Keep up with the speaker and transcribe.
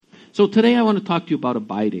So today I want to talk to you about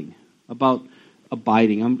abiding.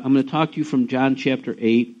 I'm going to talk to you from John chapter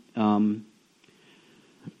 8. I'm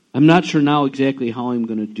not sure now exactly how I'm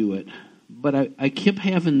going to do it, but I kept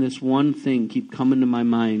having this one thing keep coming to my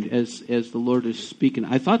mind as the Lord is speaking.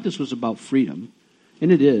 I thought this was about freedom, and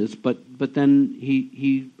it is, but then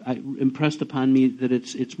he impressed upon me that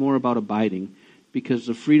it's more about abiding, because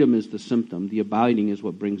the freedom is the symptom. The abiding is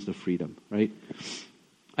what brings the freedom, right?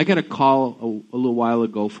 I got a call a little while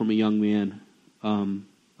ago from a young man.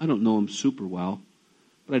 I don't know him super well,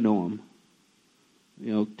 but I know him.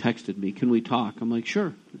 Texted me, "Can we talk?" I'm like,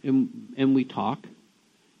 "Sure." And we talk.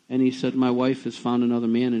 And he said, "My wife has found another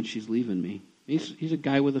man and she's leaving me." He's a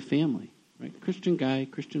guy with a family, right? Christian guy,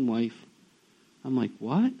 Christian wife. I'm like,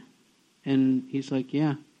 "What?" And he's like,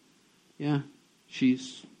 yeah,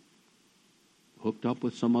 she's hooked up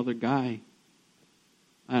with some other guy.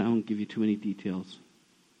 I don't give you too many details.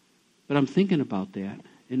 But I'm thinking about that.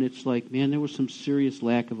 And it's like, man, there was some serious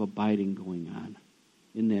lack of abiding going on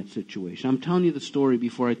in that situation. I'm telling you the story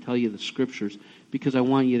before I tell you the scriptures, because I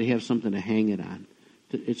want you to have something to hang it on.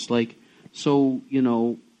 It's like, so,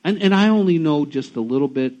 and I only know just a little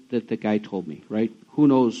bit that the guy told me, right? Who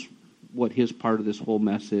knows what his part of this whole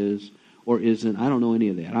mess is or isn't. I don't know any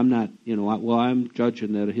of that. I'm not, I'm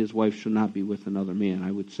judging that his wife should not be with another man.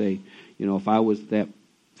 I would say, if I was that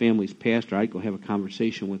family's pastor, I'd go have a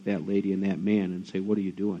conversation with that lady and that man and say, "What are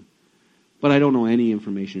you doing?" But I don't know any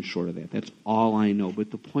information short of that. That's all I know. But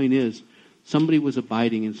the point is, somebody was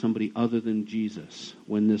abiding in somebody other than Jesus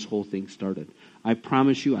when this whole thing started. I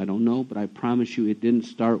promise you, I don't know, but I promise you it didn't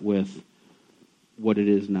start with what it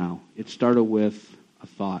is now. It started with a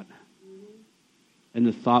thought. And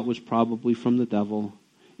the thought was probably from the devil.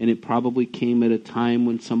 And it probably came at a time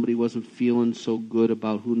when somebody wasn't feeling so good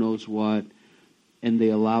about who knows what. And they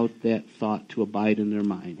allowed that thought to abide in their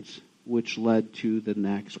minds, which led to the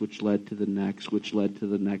next, which led to the next, which led to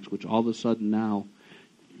the next, which all of a sudden now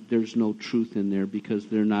there's no truth in there because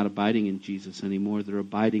they're not abiding in Jesus anymore. They're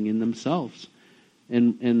abiding in themselves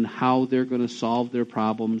and how they're going to solve their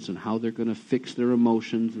problems and how they're going to fix their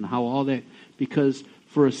emotions and how all that, because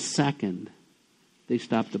for a second they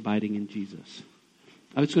stopped abiding in Jesus.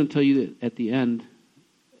 I was going to tell you that at the end,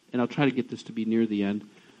 and I'll try to get this to be near the end,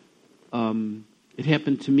 it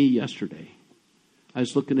happened to me yesterday. I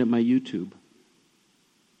was looking at my YouTube,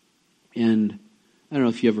 and I don't know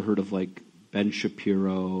if you ever heard of like Ben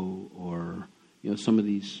Shapiro or some of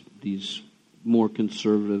these more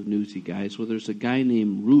conservative newsy guys. Well, there's a guy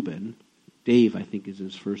named Rubin, Dave I think is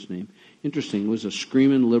his first name. Interesting, was a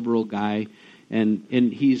screaming liberal guy, and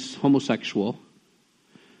he's homosexual,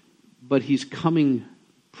 but he's coming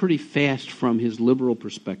pretty fast from his liberal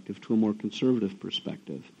perspective to a more conservative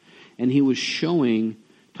perspective. And he was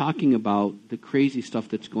talking about the crazy stuff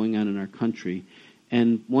that's going on in our country.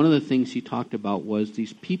 And one of the things he talked about was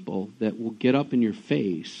these people that will get up in your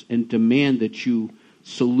face and demand that you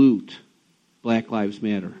salute Black Lives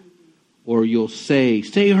Matter. Or you'll say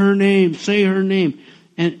her name, say her name.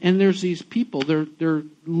 And there's these people, they're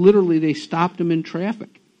literally, they stopped them in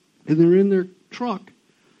traffic. And they're in their truck.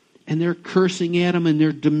 And they're cursing at him, and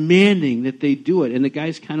they're demanding that they do it. And the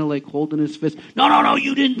guy's kind of like holding his fist. No,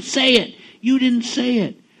 you didn't say it. You didn't say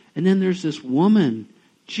it. And then there's this woman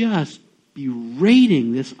just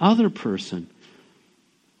berating this other person.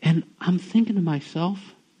 And I'm thinking to myself,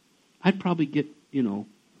 I'd probably get,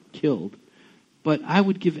 killed. But I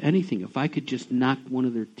would give anything if I could just knock one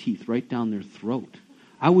of their teeth right down their throat.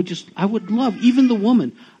 I would love, even the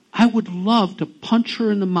woman, I would love to punch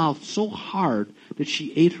her in the mouth so hard that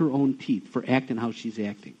she ate her own teeth for acting how she's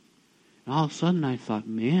acting. And all of a sudden I thought,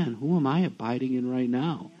 man, who am I abiding in right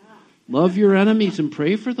now? Love your enemies and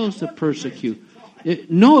pray for those that persecute.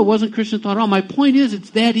 No, it wasn't Christian thought at all. My point is, it's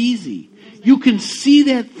that easy. You can see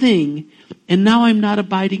that thing, and now I'm not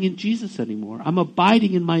abiding in Jesus anymore. I'm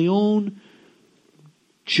abiding in my own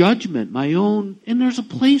judgment, and there's a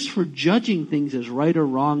place for judging things as right or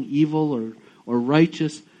wrong, evil or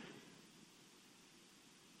righteous.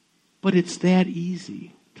 But it's that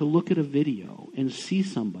easy to look at a video and see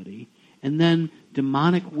somebody, and then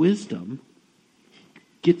demonic wisdom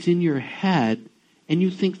gets in your head, and you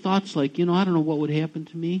think thoughts like, I don't know what would happen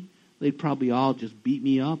to me. They'd probably all just beat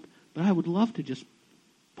me up. But I would love to just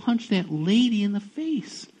punch that lady in the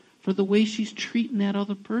face for the way she's treating that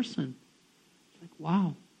other person. It's like,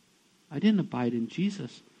 wow, I didn't abide in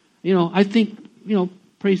Jesus. I think,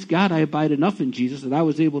 praise God, I abide enough in Jesus that I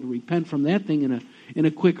was able to repent from that thing in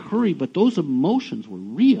a quick hurry. But those emotions were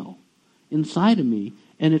real inside of me.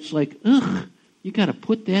 And it's like, you got to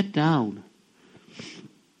put that down.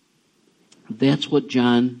 That's what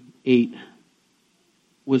John 8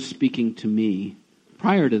 was speaking to me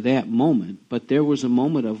prior to that moment, but there was a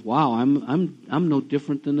moment of, wow, I'm no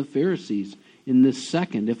different than the Pharisees in this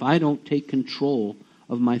second if I don't take control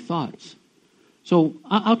of my thoughts. So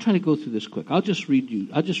I'll try to go through this quick. I'll just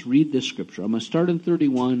read this scripture. I'm going to start in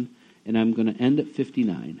 31 and I'm going to end at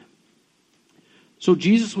 59. So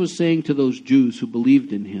Jesus was saying to those Jews who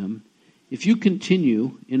believed in him, if you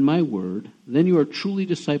continue in my word, then you are truly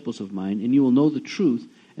disciples of mine, and you will know the truth,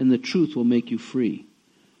 and the truth will make you free.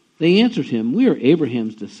 They answered him, we are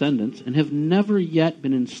Abraham's descendants and have never yet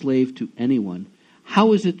been enslaved to anyone.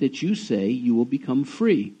 How is it that you say you will become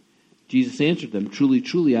free? Jesus answered them, truly,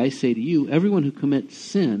 truly, I say to you, everyone who commits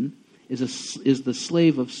sin is the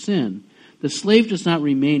slave of sin. The slave does not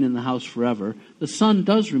remain in the house forever. The son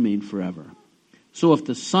does remain forever. So if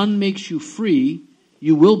the Son makes you free,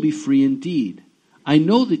 you will be free indeed. I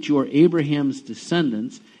know that you are Abraham's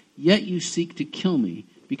descendants, yet you seek to kill me,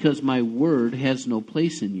 because my word has no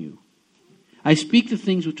place in you. I speak the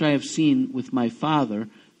things which I have seen with my Father,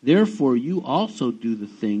 therefore you also do the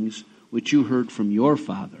things which you heard from your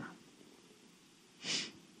father.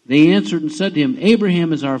 They answered and said to him,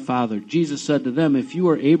 Abraham is our father. Jesus said to them, if you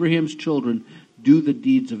are Abraham's children, do the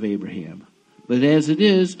deeds of Abraham. But as it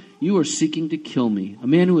is, you are seeking to kill me, a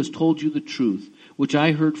man who has told you the truth, which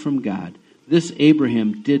I heard from God. This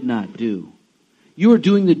Abraham did not do. You are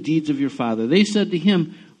doing the deeds of your father. They said to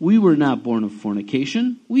him, we were not born of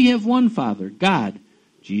fornication. We have one Father, God.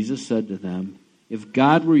 Jesus said to them, if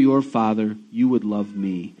God were your Father, you would love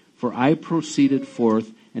me. For I proceeded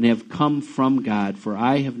forth and have come from God. For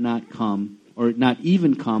I have not come, or not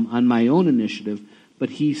even come, on my own initiative, but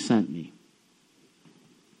he sent me.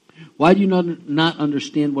 Why do you not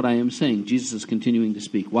understand what I am saying? Jesus is continuing to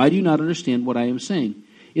speak. Why do you not understand what I am saying?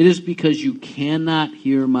 It is because you cannot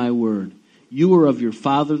hear my word. You are of your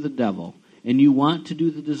father the devil, and you want to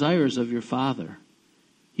do the desires of your father.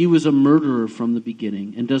 He was a murderer from the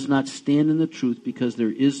beginning, and does not stand in the truth, because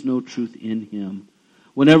there is no truth in him.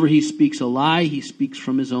 Whenever he speaks a lie, he speaks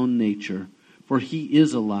from his own nature, for he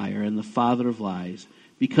is a liar and the father of lies.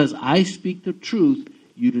 Because I speak the truth,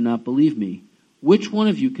 you do not believe me. Which one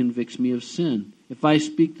of you convicts me of sin? If I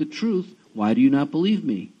speak the truth, why do you not believe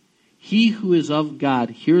me? He who is of God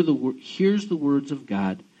hears the words of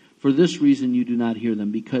God. For this reason you do not hear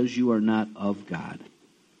them, because you are not of God.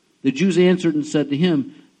 The Jews answered and said to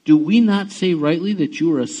him, do we not say rightly that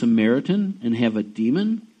you are a Samaritan and have a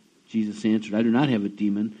demon? Jesus answered, I do not have a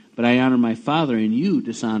demon, but I honor my Father, and you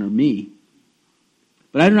dishonor me.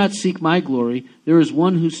 But I do not seek my glory. There is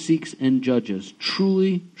one who seeks and judges.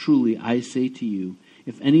 Truly, truly, I say to you,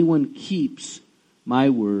 if anyone keeps my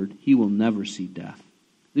word, he will never see death.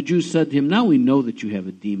 The Jews said to him, now we know that you have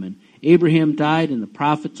a demon. Abraham died, and the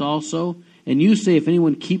prophets also. And you say, if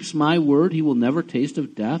anyone keeps my word, he will never taste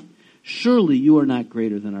of death. Surely you are not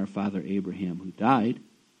greater than our father Abraham, who died.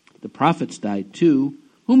 The prophets died too.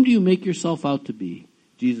 Whom do you make yourself out to be?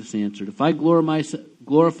 Jesus answered, if I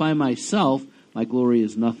glorify myself, my glory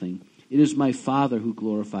is nothing. It is my Father who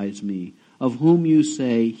glorifies me, of whom you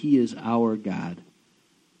say he is our God.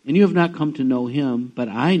 And you have not come to know him, but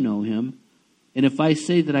I know him. And if I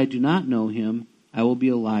say that I do not know him, I will be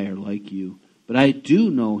a liar like you. But I do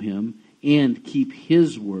know him and keep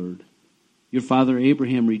his word. Your father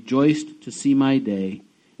Abraham rejoiced to see my day,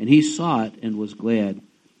 and he saw it and was glad.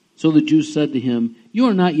 So the Jews said to him, you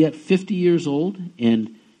are not yet 50 years old,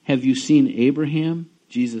 and have you seen Abraham?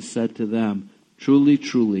 Jesus said to them, truly,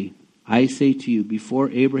 truly, I say to you, before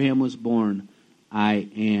Abraham was born, I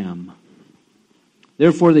am.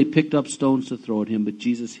 Therefore they picked up stones to throw at him, but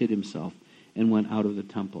Jesus hid himself and went out of the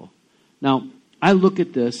temple. Now, I look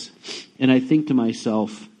at this and I think to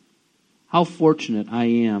myself, how fortunate I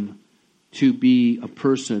am to be a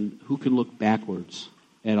person who can look backwards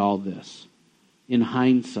at all this in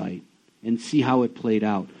hindsight and see how it played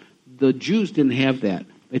out. The Jews didn't have that.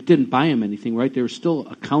 It didn't buy them anything, right? They were still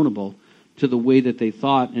accountable to the way that they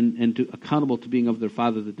thought and accountable to being of their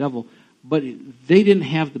father, the devil. But they didn't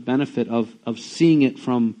have the benefit of seeing it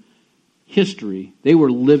from history. They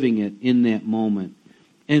were living it in that moment.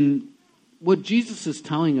 And what Jesus is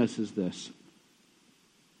telling us is this.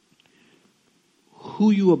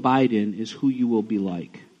 Who you abide in is who you will be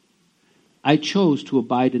like. I chose to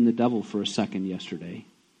abide in the devil for a second yesterday,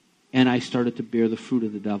 and I started to bear the fruit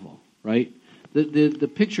of the devil, right?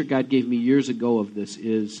 The picture God gave me years ago of this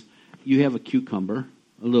is you have a cucumber,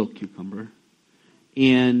 a little cucumber,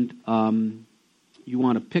 and you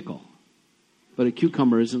want a pickle. But a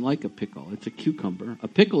cucumber isn't like a pickle. It's a cucumber. A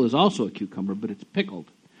pickle is also a cucumber, but it's pickled.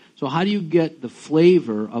 So how do you get the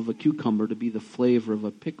flavor of a cucumber to be the flavor of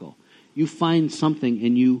a pickle? You find something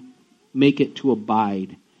and you make it to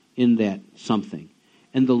abide in that something.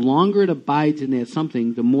 And the longer it abides in that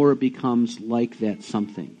something, the more it becomes like that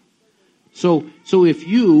something. So if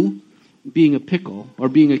you, being a pickle or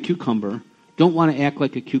being a cucumber, don't want to act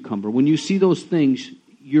like a cucumber, when you see those things,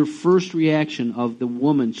 your first reaction of the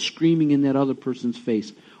woman screaming in that other person's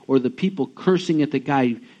face, or the people cursing at the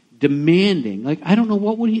guy, demanding, like, I don't know,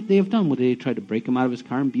 what would they have done? Would they have tried to break him out of his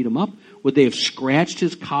car and beat him up? Would they have scratched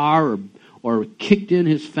his car or kicked in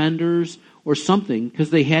his fenders or something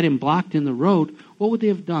because they had him blocked in the road? What would they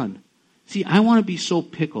have done? See, I want to be so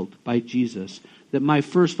pickled by Jesus that my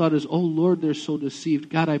first thought is, oh, Lord, they're so deceived.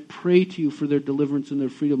 God, I pray to you for their deliverance and their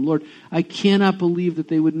freedom. Lord, I cannot believe that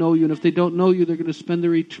they would know you. And if they don't know you, they're going to spend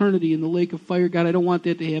their eternity in the lake of fire. God, I don't want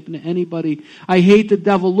that to happen to anybody. I hate the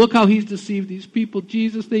devil. Look how he's deceived these people.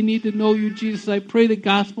 Jesus, they need to know you. Jesus, I pray the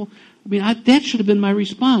gospel. I mean, that should have been my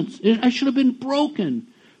response. I should have been broken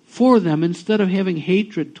for them instead of having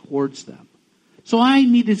hatred towards them. So I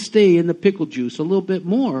need to stay in the pickle juice a little bit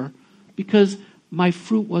more because my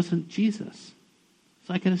fruit wasn't Jesus.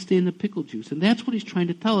 So I got to stay in the pickle juice. And that's what he's trying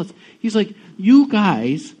to tell us. He's like, you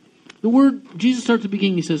guys, the word, Jesus starts at the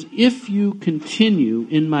beginning, he says, if you continue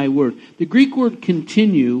in my word. The Greek word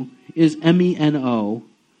continue is M-E-N-O.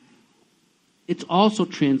 It's also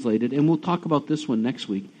translated, and we'll talk about this one next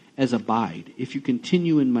week, as abide. If you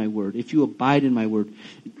continue in my word, if you abide in my word.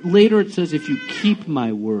 Later it says, if you keep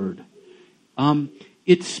my word.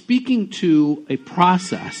 It's speaking to a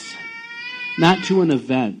process, not to an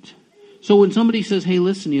event. So when somebody says, hey,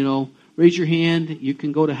 listen, raise your hand, you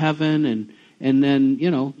can go to heaven, and then,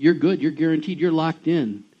 you're good, you're guaranteed, you're locked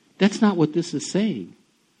in. That's not what this is saying.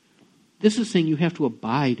 This is saying you have to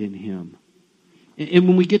abide in him. And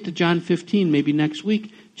when we get to John 15, maybe next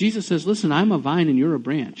week, Jesus says, listen, I'm a vine and you're a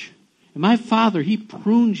branch. And my Father, he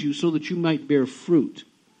prunes you so that you might bear fruit.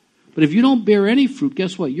 But if you don't bear any fruit,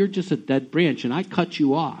 guess what? You're just a dead branch, and I cut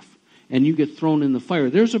you off, and you get thrown in the fire.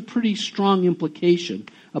 There's a pretty strong implication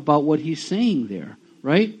about what he's saying there,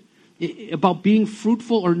 right? About being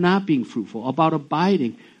fruitful or not being fruitful, about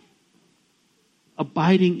abiding.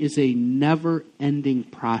 Abiding is a never-ending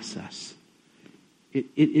process.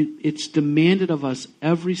 It's demanded of us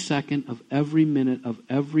every second of every minute of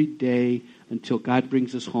every day until God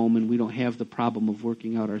brings us home and we don't have the problem of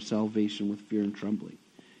working out our salvation with fear and trembling.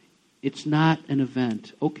 It's not an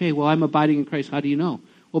event. Okay, well, I'm abiding in Christ. How do you know?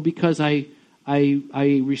 Well, because I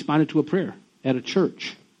responded to a prayer at a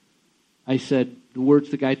church. I said the words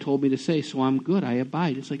the guy told me to say, so I'm good. I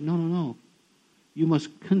abide. It's like, no. You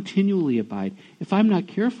must continually abide. If I'm not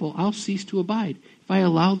careful, I'll cease to abide. If I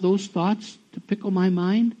allow those thoughts to pickle my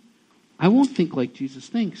mind, I won't think like Jesus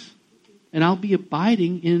thinks. And I'll be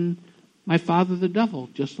abiding in my father the devil,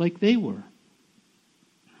 just like they were.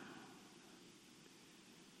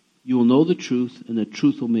 You will know the truth, and the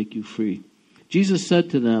truth will make you free. Jesus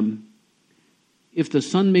said to them, if the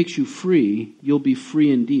Son makes you free, you'll be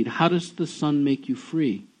free indeed. How does the Son make you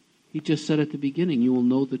free? He just said at the beginning, you will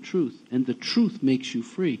know the truth, and the truth makes you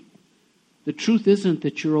free. The truth isn't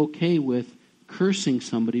that you're okay with cursing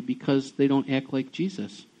somebody because they don't act like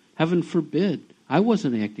Jesus. Heaven forbid. I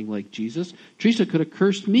wasn't acting like Jesus. Teresa could have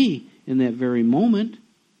cursed me in that very moment.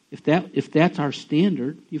 If that's our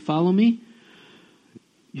standard, you follow me?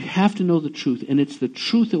 You have to know the truth, and it's the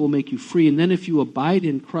truth that will make you free. And then if you abide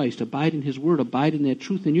in Christ, abide in his word, abide in that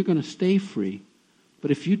truth, then you're going to stay free.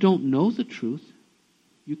 But if you don't know the truth,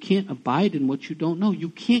 you can't abide in what you don't know. You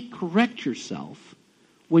can't correct yourself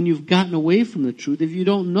when you've gotten away from the truth if you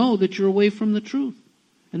don't know that you're away from the truth.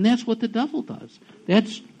 And that's what the devil does.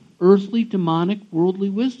 That's earthly, demonic, worldly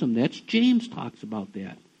wisdom. That's James talks about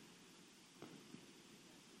that.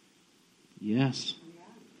 Yes.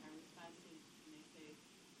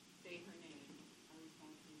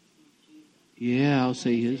 Yeah, I'll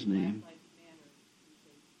say his name.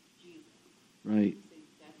 Right.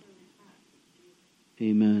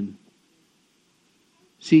 Amen.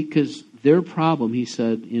 See, because their problem, he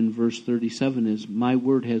said in verse 37, is, my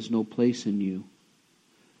word has no place in you.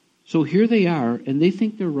 So here they are, and they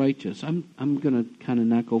think they're righteous. I'm going to kind of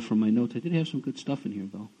not go from my notes. I did have some good stuff in here,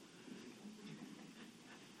 though.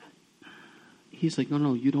 He's like,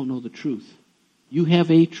 no, you don't know the truth. You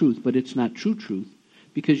have a truth, but it's not true truth,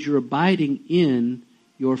 because you're abiding in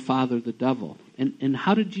your father, the devil. And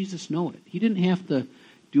how did Jesus know it? He didn't have to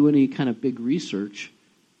do any kind of big research.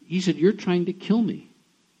 He said, you're trying to kill me.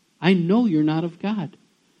 I know you're not of God.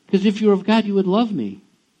 Because if you're of God, you would love me.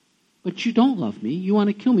 But you don't love me. You want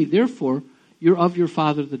to kill me. Therefore, you're of your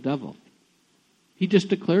father, the devil. He just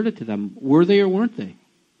declared it to them. Were they or weren't they?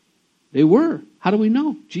 They were. How do we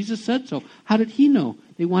know? Jesus said so. How did he know?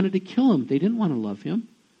 They wanted to kill him. They didn't want to love him.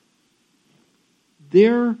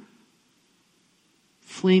 Their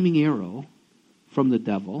flaming arrow from the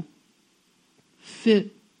devil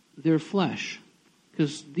fit their flesh.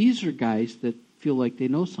 Because these are guys that feel like they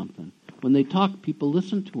know something. When they talk, people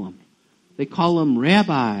listen to them. They call them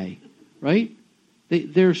rabbi, right?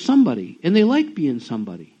 They're somebody, and they like being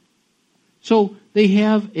somebody. So they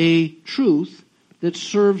have a truth that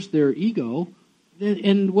serves their ego,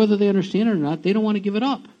 and whether they understand it or not, they don't want to give it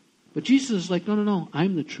up. But Jesus is like, no,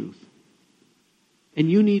 I'm the truth. And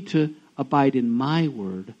you need to abide in my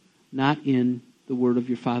word, not in the word of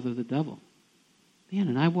your father, the devil. Man,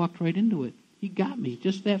 and I walked right into it. He got me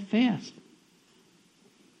just that fast.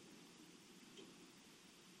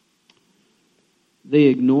 They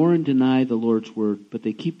ignore and deny the Lord's word, but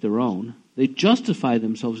they keep their own. They justify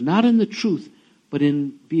themselves not in the truth, but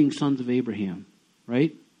in being sons of Abraham,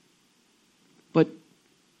 right? But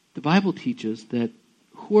the Bible teaches that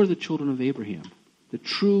who are the children of Abraham? The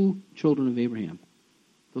true children of Abraham.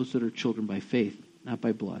 Those that are children by faith, not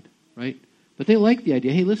by blood, right? But they like the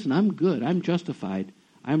idea, hey, listen, I'm good, I'm justified,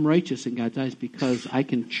 I'm righteous in God's eyes because I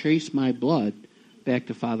can trace my blood back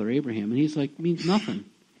to Father Abraham. And he's like, means nothing.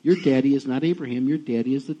 Your daddy is not Abraham, your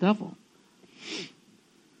daddy is the devil.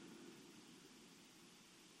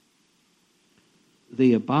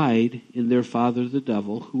 They abide in their father the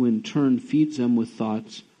devil, who in turn feeds them with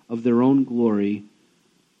thoughts of their own glory.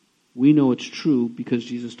 We know it's true because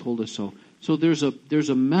Jesus told us so. So there's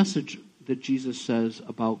a message that Jesus says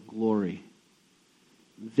about glory.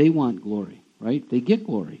 They want glory, right? They get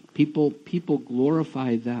glory. People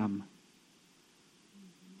glorify them.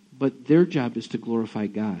 But their job is to glorify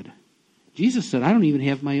God. Jesus said, I don't even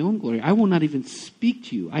have my own glory. I will not even speak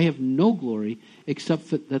to you. I have no glory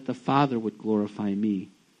except that the Father would glorify me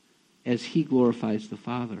as he glorifies the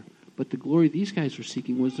Father. But the glory these guys were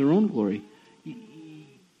seeking was their own glory.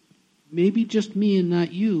 Maybe just me and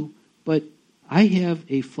not you, but I have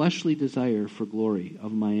a fleshly desire for glory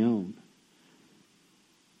of my own.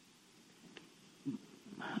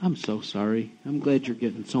 I'm so sorry. I'm glad you're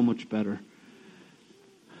getting so much better.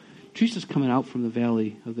 Teresa's coming out from the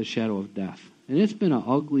valley of the shadow of death. And it's been an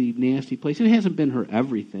ugly, nasty place. It hasn't been her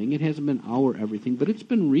everything. It hasn't been our everything. But it's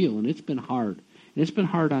been real, and it's been hard. And it's been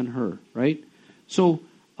hard on her, right? So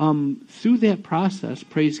through that process,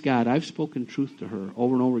 praise God, I've spoken truth to her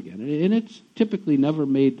over and over again. And it's typically never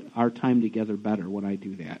made our time together better when I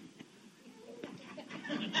do that.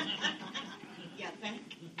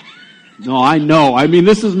 No, I know. I mean,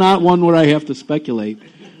 this is not one where I have to speculate.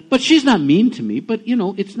 But she's not mean to me. But, it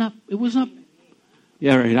was not...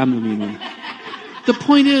 Yeah, right, I'm the mean one. The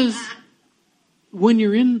point is, when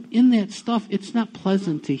you're in that stuff, it's not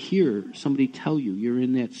pleasant to hear somebody tell you you're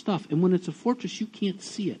in that stuff. And when it's a fortress, you can't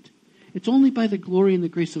see it. It's only by the glory and the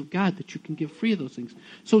grace of God that you can get free of those things.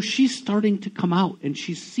 So she's starting to come out, and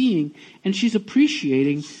she's seeing, and she's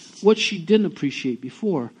appreciating what she didn't appreciate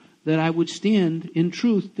before, that I would stand in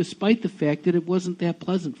truth despite the fact that it wasn't that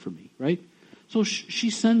pleasant for me, right? So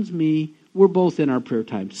she sends me, we're both in our prayer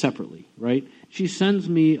time separately, right? She sends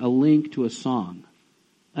me a link to a song.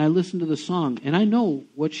 I listen to the song, and I know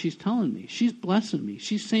what she's telling me. She's blessing me.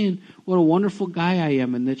 She's saying what a wonderful guy I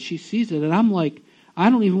am and that she sees it. And I'm like, I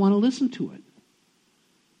don't even want to listen to it.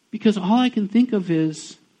 Because all I can think of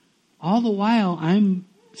is, all the while I'm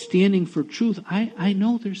standing for truth, I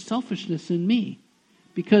know there's selfishness in me.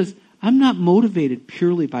 Because I'm not motivated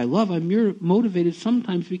purely by love. I'm motivated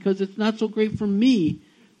sometimes because it's not so great for me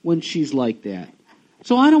when she's like that.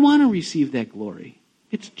 So I don't want to receive that glory.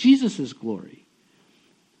 It's Jesus' glory.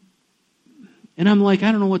 And I'm like,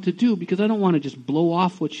 I don't know what to do because I don't want to just blow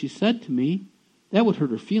off what she said to me. That would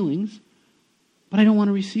hurt her feelings. But I don't want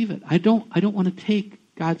to receive it. I don't want to take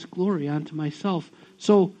God's glory onto myself.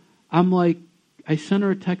 So I'm like, I sent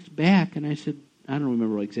her a text back and I said, I don't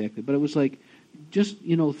remember exactly, but it was like, just,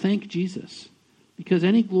 thank Jesus. Because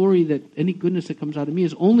any glory any goodness that comes out of me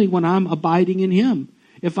is only when I'm abiding in him.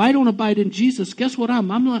 If I don't abide in Jesus, guess what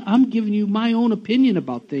I'm giving you my own opinion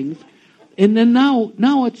about things. And then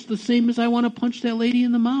now it's the same as I want to punch that lady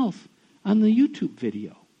in the mouth on the YouTube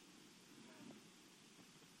video.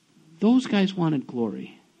 Those guys wanted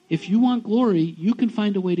glory. If you want glory, you can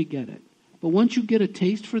find a way to get it. But once you get a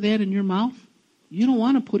taste for that in your mouth, you don't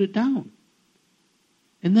want to put it down.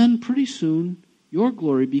 And then pretty soon, your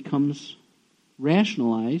glory becomes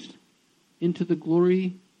rationalized into the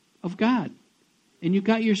glory of God. And you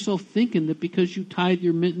got yourself thinking that because you tied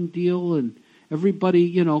your mitten deal and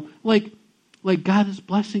everybody, like God is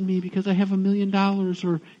blessing me because I have $1 million,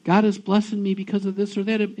 or God is blessing me because of this or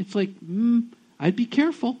that. It's like, I'd be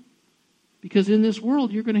careful. Because in this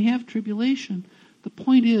world, you're going to have tribulation. The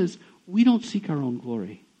point is, we don't seek our own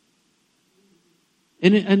glory.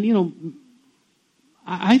 And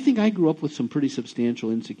I think I grew up with some pretty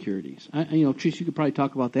substantial insecurities. Trish, you could probably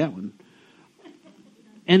talk about that one.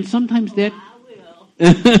 And sometimes that...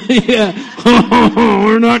 yeah.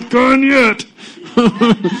 We're not gone yet.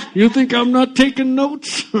 You think I'm not taking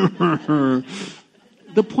notes?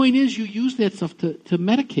 The point is, you use that stuff to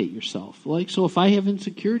medicate yourself. So if I have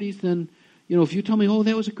insecurities, then, if you tell me, oh,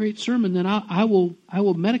 that was a great sermon, then I will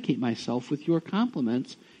medicate myself with your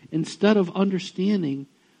compliments instead of understanding,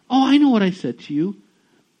 oh, I know what I said to you.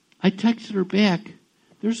 I texted her back.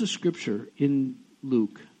 There's a scripture in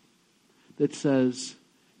Luke that says,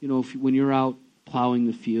 when you're out plowing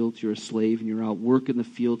the fields, you're a slave, and you're out working the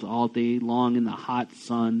fields all day long in the hot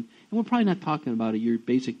sun. And we're probably not talking about your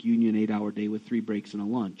basic union 8-hour day with 3 breaks and a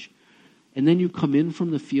lunch. And then you come in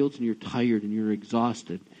from the fields and you're tired and you're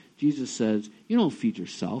exhausted. Jesus says, you don't feed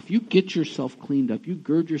yourself. You get yourself cleaned up. You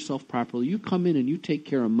gird yourself properly. You come in and you take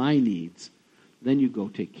care of my needs. Then you go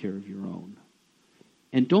take care of your own.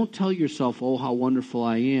 And don't tell yourself, oh, how wonderful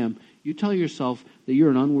I am. You tell yourself that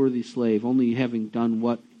you're an unworthy slave, only having done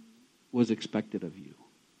what was expected of you.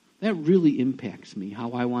 That really impacts me,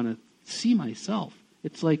 how I want to see myself.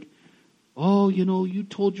 It's like, oh, you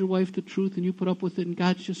told your wife the truth and you put up with it and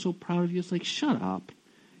God's just so proud of you. It's like, shut up.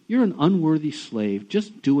 You're an unworthy slave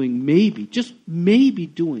just maybe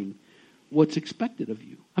doing what's expected of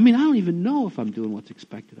you. I don't even know if I'm doing what's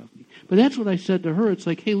expected of me. But that's what I said to her. It's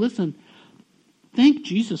like, hey, listen, thank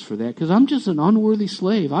Jesus for that, because I'm just an unworthy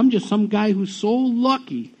slave. I'm just some guy who's so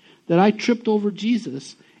lucky that I tripped over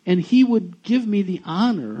Jesus, and he would give me the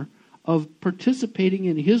honor of participating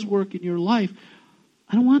in his work in your life.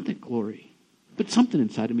 I don't want that glory. But something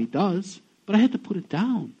inside of me does. But I had to put it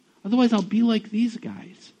down. Otherwise, I'll be like these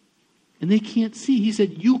guys. And they can't see. He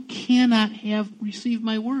said, you cannot receive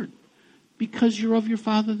my word because you're of your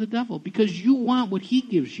father the devil. Because you want what he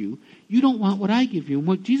gives you. You don't want what I give you. And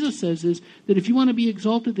what Jesus says is that if you want to be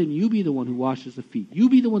exalted, then you be the one who washes the feet. You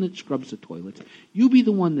be the one that scrubs the toilets. You be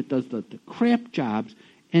the one that does the crap jobs.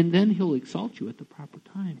 And then he'll exalt you at the proper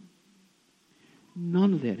time.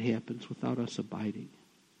 None of that happens without us abiding.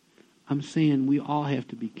 I'm saying we all have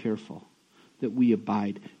to be careful that we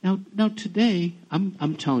abide. Now today,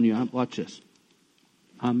 I'm telling you, watch this.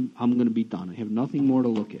 I'm going to be done. I have nothing more to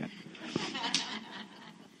look at.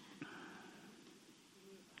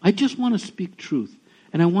 I just want to speak truth,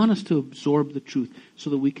 and I want us to absorb the truth so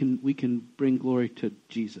that we can bring glory to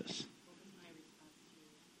Jesus.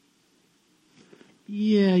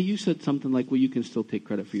 Yeah, you said something like, well, you can still take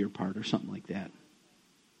credit for your part or something like that.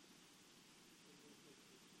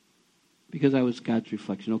 Because I was God's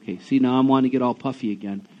reflection. Okay, see, now I'm wanting to get all puffy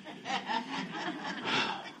again. No,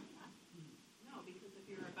 because if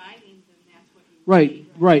you're abiding, then that's what you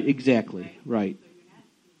Right, exactly, right.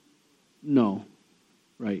 No,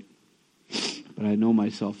 right. But I know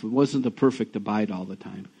myself. It wasn't the perfect abide all the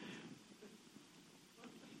time.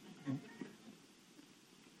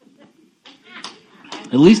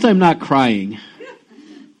 At least I'm not crying.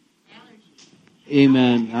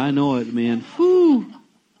 Amen. I know it, man. Whew.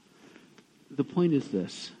 The point is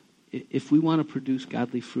this. If we want to produce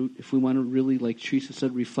godly fruit, if we want to really, like Teresa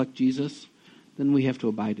said, reflect Jesus, then we have to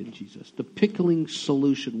abide in Jesus. The pickling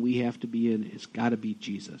solution we have to be in has got to be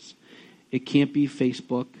Jesus. It can't be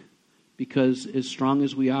Facebook, because as strong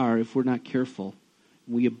as we are, if we're not careful,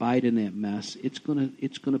 we abide in that mess, it's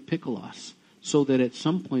gonna pickle us. So that at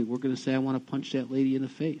some point we're going to say, I want to punch that lady in the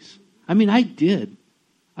face. I did.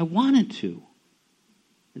 I wanted to.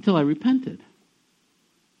 Until I repented.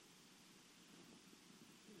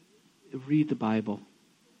 Read the Bible.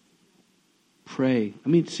 Pray.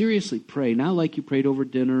 Seriously, pray. Not like you prayed over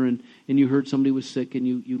dinner and you heard somebody was sick and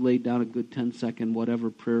you laid down a good 10-second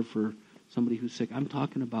whatever prayer for somebody who's sick. I'm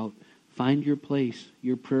talking about find your place,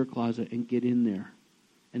 your prayer closet, and get in there.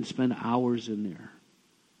 And spend hours in there.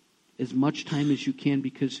 As much time as you can,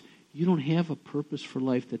 because you don't have a purpose for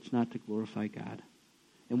life that's not to glorify God.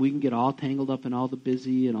 And we can get all tangled up in all the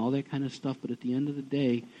busy and all that kind of stuff, but at the end of the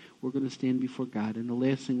day, we're going to stand before God, and the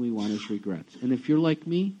last thing we want is regrets. And if you're like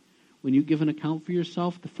me, when you give an account for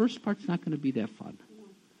yourself, the first part's not going to be that fun.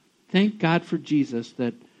 Thank God for Jesus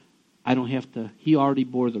that I don't have to, he already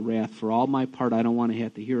bore the wrath for all my part I don't want to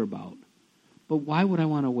have to hear about. But why would I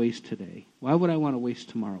want to waste today? Why would I want to waste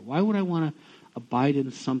tomorrow? Why would I want to abide in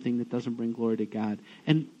something that doesn't bring glory to God?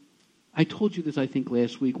 And I told you this, I think,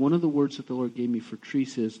 last week. One of the words that the Lord gave me for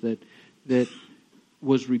Teresa is that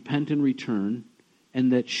was repent and return,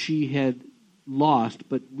 and that she had lost,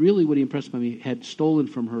 but really what he impressed upon me, had stolen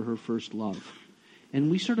from her first love. And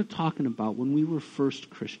we started talking about when we were first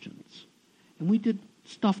Christians. And we did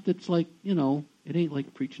stuff that's like, It ain't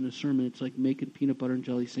like preaching a sermon. It's like making peanut butter and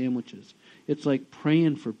jelly sandwiches. It's like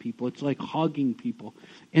praying for people. It's like hugging people.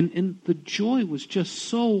 And the joy was just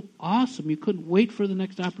so awesome. You couldn't wait for the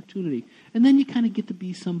next opportunity. And then you kind of get to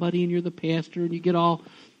be somebody, and you're the pastor, and you get all...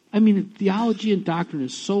 I mean, theology and doctrine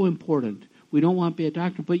is so important. We don't want bad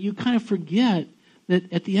doctrine. But you kind of forget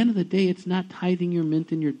that at the end of the day, it's not tithing your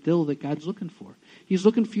mint and your dill that God's looking for. He's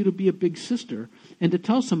looking for you to be a big sister and to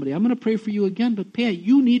tell somebody, I'm going to pray for you again, but Pat,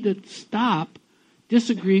 you need to stop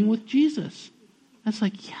disagreeing with Jesus. That's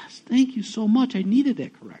like, yes, thank you so much. I needed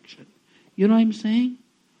that correction. You know what I'm saying?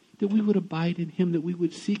 That we would abide in him, that we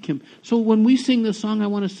would seek him. So when we sing the song, I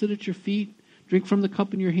want to sit at your feet, drink from the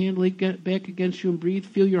cup in your hand, lay back against you and breathe,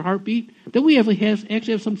 feel your heartbeat, then we actually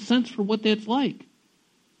have some sense for what that's like.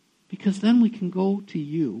 Because then we can go to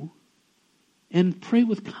you and pray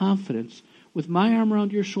with confidence, with my arm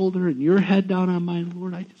around your shoulder and your head down on mine.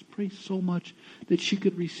 Lord, I just pray so much that she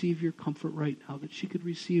could receive your comfort right now, that she could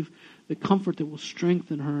receive the comfort that will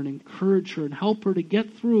strengthen her and encourage her and help her to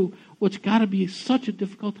get through what's got to be such a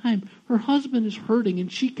difficult time. Her husband is hurting, and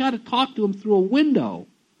she got to talk to him through a window.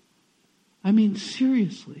 I mean,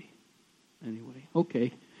 seriously. Anyway,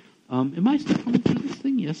 okay. Am I still coming through this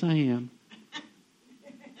thing? Yes, I am.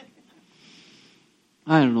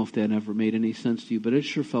 I don't know if that ever made any sense to you, but it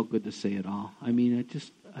sure felt good to say it all. I mean,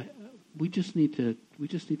 we just need to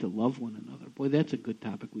love one another. Boy, that's a good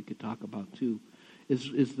topic we could talk about too. Is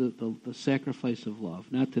the sacrifice of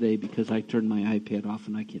love? Not today, because I turned my iPad off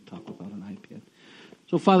and I can't talk about an iPad.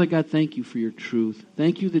 So, Father God, thank you for your truth.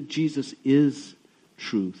 Thank you that Jesus is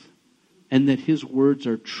truth, and that his words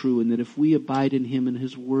are true, and that if we abide in him and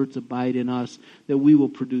his words abide in us, that we will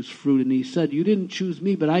produce fruit. And he said, you didn't choose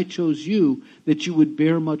me, but I chose you, that you would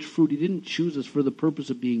bear much fruit. He didn't choose us for the purpose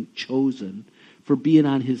of being chosen, for being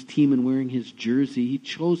on his team and wearing his jersey. He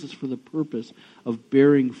chose us for the purpose of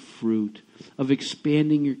bearing fruit, of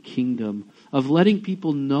expanding your kingdom, of letting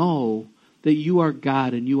people know that you are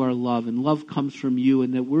God and you are love, and love comes from you,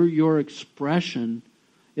 and that we're your expression,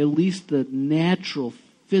 at least the natural,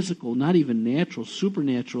 physical, not even natural,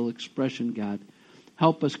 supernatural expression, God.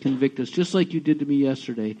 Help us, convict us, just like you did to me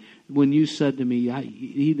yesterday when you said to me,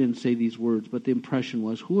 he didn't say these words, but the impression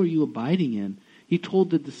was, who are you abiding in? He told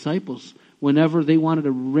the disciples whenever they wanted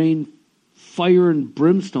to rain fire and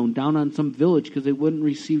brimstone down on some village because they wouldn't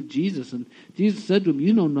receive Jesus. And Jesus said to them,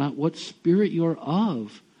 you know not what spirit you're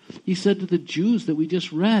of. He said to the Jews that we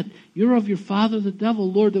just read, you're of your father the devil,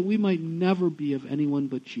 Lord, that we might never be of anyone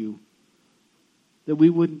but you. That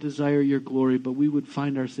we wouldn't desire your glory, but we would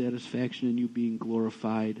find our satisfaction in you being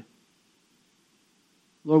glorified.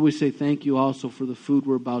 Lord, we say thank you also for the food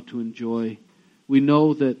we're about to enjoy. We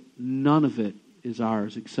know that none of it is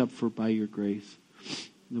ours except for by your grace.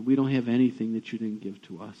 That we don't have anything that you didn't give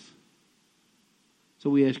to us. So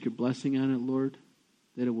we ask your blessing on it, Lord,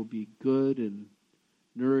 that it will be good and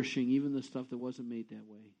nourishing, even the stuff that wasn't made that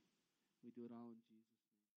way. We do it all in